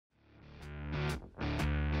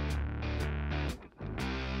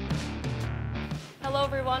Hello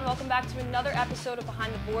everyone, welcome back to another episode of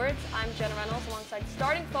Behind the Boards. I'm Jenna Reynolds alongside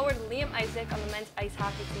starting forward Liam Izyk on the men's ice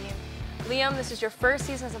hockey team. Liam, this is your first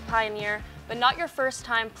season as a Pioneer, but not your first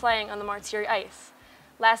time playing on the Martyri ice.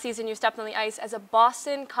 Last season you stepped on the ice as a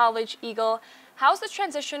Boston College Eagle. How's the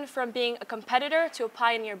transition from being a competitor to a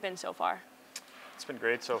Pioneer been so far? It's been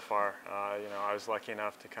great so far. I was lucky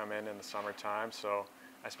enough to come in the summertime, so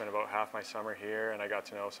I spent about half my summer here, and I got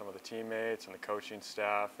to know some of the teammates and the coaching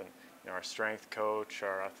staff, and our strength coach,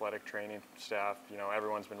 our athletic training staff.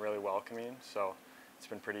 Everyone's been really welcoming, so it's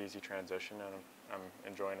been a pretty easy transition, and I'm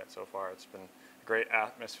enjoying it so far. It's been a great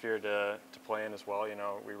atmosphere to play in as well.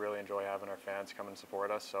 We really enjoy having our fans come and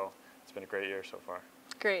support us, so it's been a great year so far.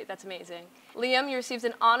 Great, that's amazing. Liam, you received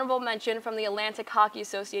an honorable mention from the Atlantic Hockey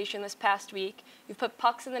Association this past week. You've put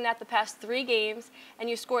pucks in the net the past 3 games, and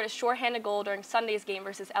you scored a shorthanded goal during Sunday's game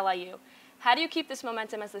versus LIU. How do you keep this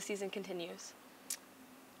momentum as the season continues?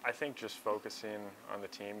 I think just focusing on the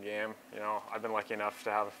team game. I've been lucky enough to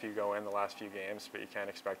have a few go in the last few games, but you can't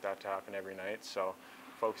expect that to happen every night. So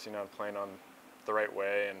focusing on playing on the right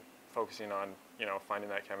way and focusing on, finding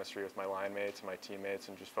that chemistry with my line mates and my teammates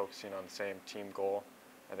and just focusing on the same team goal.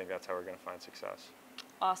 I think that's how we're going to find success.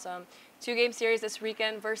 Awesome. 2-game series this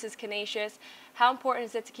weekend versus Canisius. How important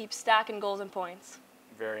is it to keep stacking goals and points?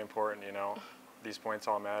 Very important. These points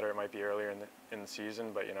all matter. It might be earlier in the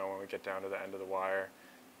season, but when we get down to the end of the wire,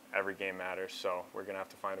 every game matters. So we're going to have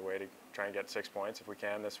to find a way to try and get 6 points if we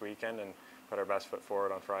can this weekend and put our best foot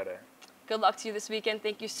forward on Friday. Good luck to you this weekend.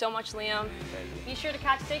 Thank you so much, Liam. Be sure to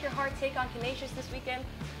catch Sacred Heart take on Canisius this weekend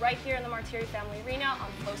right here in the Martyri Family Arena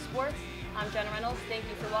on Flow Sports. I'm Jenna Reynolds. Thank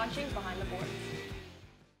you for watching Behind the Boards.